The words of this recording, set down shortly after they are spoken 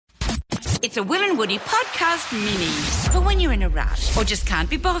It's a Will and Woody podcast mini for when you're in a rush or just can't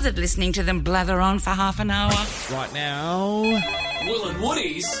be bothered listening to them blather on for half an hour. Right now, Will and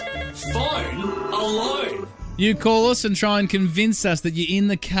Woody's Phone Alone. you call us and try and convince us that you're in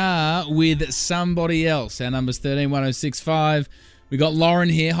the car with somebody else. Our number's 131065. We got Lauren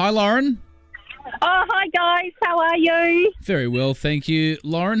here. Hi, Lauren. Oh, hi guys. How are you? Very well, thank you.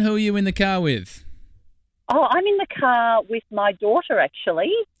 Lauren, who are you in the car with? Oh, I'm in the car with my daughter, actually.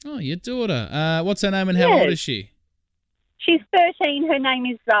 Oh, your daughter. What's her name and how old is she? She's 13. Her name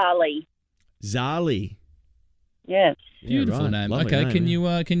is Zali. Zali. Yes. Beautiful right. name. Lovely Okay,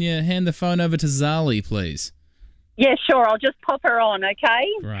 name, can you hand the phone over to Zali, please? Yeah, sure. I'll just pop her on, okay?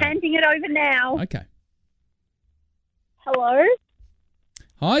 Right. Handing it over now. Okay. Hello?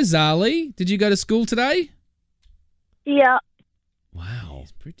 Hi, Zali. Did you go to school today? Yeah. Wow.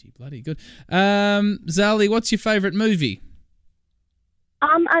 He's pretty bloody good. Zali, what's your favourite movie?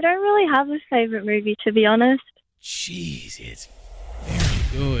 I don't really have a favourite movie, to be honest. Jeez, it's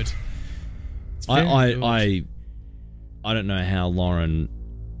very good. It's very good. I don't know how Lauren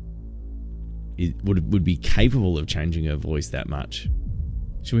would be capable of changing her voice that much.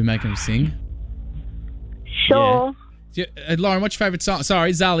 Should we make him sing? Sure. Lauren, what's your favourite song?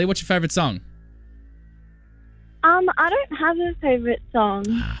 Sorry, Zali, what's your favourite song? I don't have a favourite song.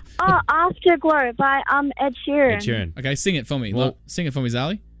 Afterglow by Ed Sheeran. Ed Sheeran. Okay, sing it for me. Well- Sing it for me,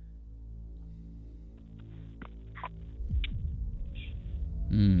 Zali.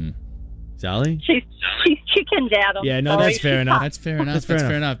 Zali? She's chickened out. I'm Yeah, no, sorry. that's fair enough. That's fair enough. That's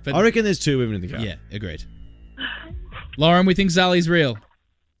fair enough. But I reckon there's two women in the car. yeah, agreed. Lauren, we think Zali's real.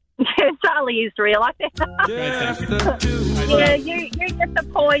 Zali is real. I think. Yeah, you get the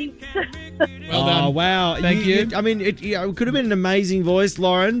point. Well done. Oh, wow. Thank you. I mean, it could have been an amazing voice,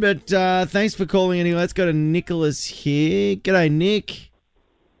 Lauren, but thanks for calling anyway. Let's go to Nicholas here. G'day, Nick.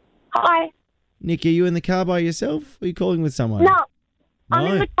 Hi. Nick, are you in the car by yourself? Or are you calling with someone? No, I'm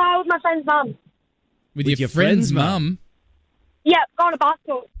No. in the car with my friend's mum. With With your your friend's friend's mum. Yeah, going to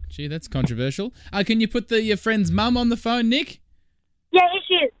basketball. Gee, that's controversial. Can you put your friend's mum on the phone, Nick? Yeah, here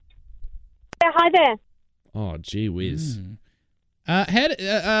she is. Yeah, hi there. Oh, gee whiz.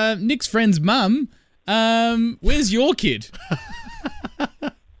 Nick's friend's mum. Where's your kid?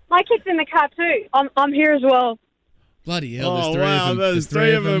 My kid's in the car too. I'm here as well. Bloody hell, there's Oh, three wow, of them. there's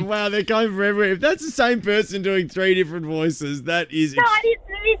three of them. Wow, they're going for everywhere. If that's the same person doing three different voices, that is... No, it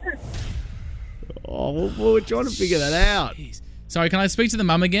isn't. Oh, well, we're trying to figure that out. Jeez. Sorry, can I speak to the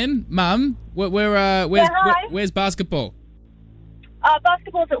mum again? Mum, hi. where's basketball?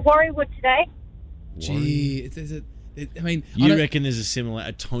 Basketball's at Warriewood today. Gee, I mean, You reckon there's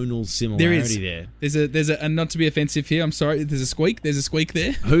a tonal similarity there? There's a, and not to be offensive here, I'm sorry, there's a squeak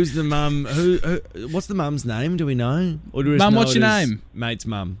there. Who's the mum? What's the mum's name? Do we know? Or do we just Mum, know what's it your as name? Mate's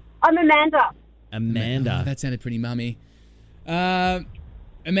mum. I'm Amanda. Amanda. Oh, that sounded pretty mummy.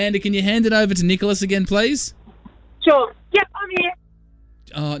 Amanda, can you hand it over to Nicholas again, please? Sure. Yep, I'm here.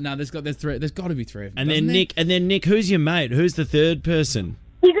 Oh no, there's got to be three of them. and then doesn't there? Nick, who's your mate? Who's the third person?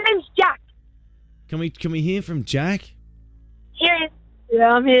 His name's Jack. Can we hear from Jack? Here he is.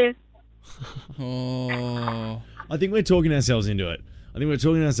 Yeah, I'm here. Oh, I think we're talking ourselves into it. I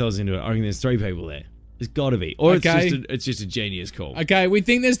reckon there's three people there. There's got to be. Or Okay. it's just a genius call. okay. We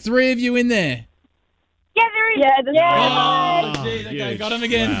think there's three of you in there. Yeah, there is. Yeah, there's Oh, geez, okay, huge. got him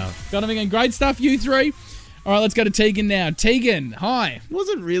again. Wow. Got him again. Great stuff, you three. All right, let's go to Tegan now. Tegan, hi.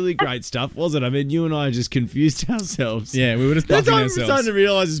 Wasn't really great stuff, was it? I mean, you and I just confused ourselves. Yeah, we were just That's buffing what I'm ourselves. starting to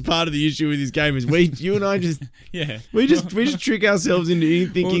realise is part of the issue with this game is you and I just Yeah. we just trick ourselves into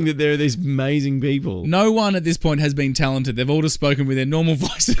thinking that there are these amazing people. No one at this point has been talented. They've all just spoken with their normal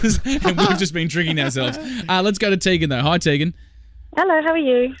voices, and we've just been tricking ourselves. Let's go to Tegan, though. Hi, Tegan. Hello, how are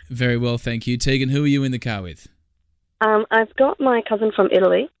you? Very well, thank you. Tegan, who are you in the car with? I've got my cousin from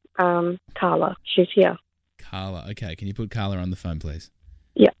Italy, Carla. She's here. Carla. Okay, can you put Carla on the phone, please?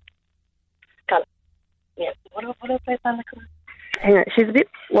 Yeah. Carla. Yeah. What do I play by Hang on. She's a bit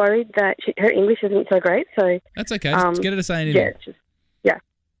worried that her English isn't so great, so... That's okay. Just get her to say anything. Yeah.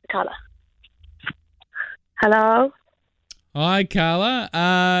 Carla. Hello? Hi, Carla.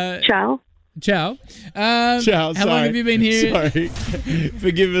 Ciao. Ciao. Ciao, How long have you been here? Sorry.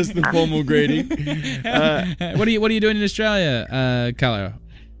 Forgive us the formal greeting. What are you doing in Australia, Carla?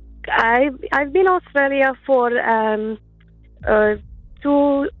 I've been in Australia for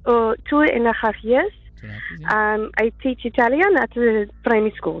 2.5 years. I teach Italian at the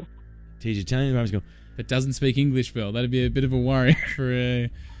primary school. Teach Italian primary school. That doesn't speak English, Bill. That'd be a bit of a worry for a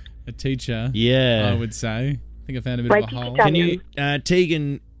teacher. Yeah. I would say. I think I found a bit Right, of a hole. Italian. Can you,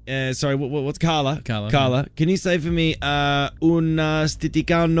 Tegan, sorry, what's Carla? Carla. Carla, can you say for me, una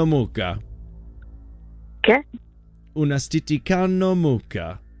stiticano mucca? Che? Una stiticano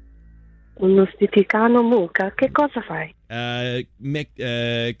mucca. Uno stiticano mucca. Che cosa fai?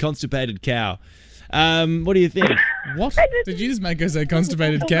 Constipated cow. What do you think? What? Did you just make her say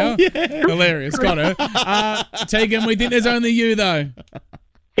constipated cow? Yeah. Hilarious. Got her. Tegan, we think there's only you, though.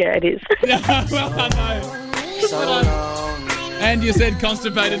 Yeah, it is. Well, I know. And you said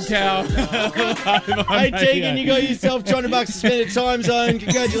constipated cow. Hey, Tegan, you got yourself $200 suspended time zone.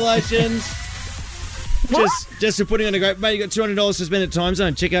 Congratulations. Just for putting on a great... Mate, you got $200 suspended time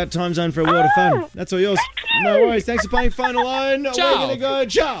zone. Check out Time Zone for a world of fun. That's all yours. No worries. Thanks for playing Phone Alone. Ciao. We're going to go...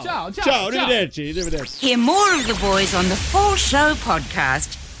 Ciao. Ciao. Arrivederci. Hear more of the boys on the Full Show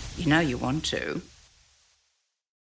podcast. You know you want to.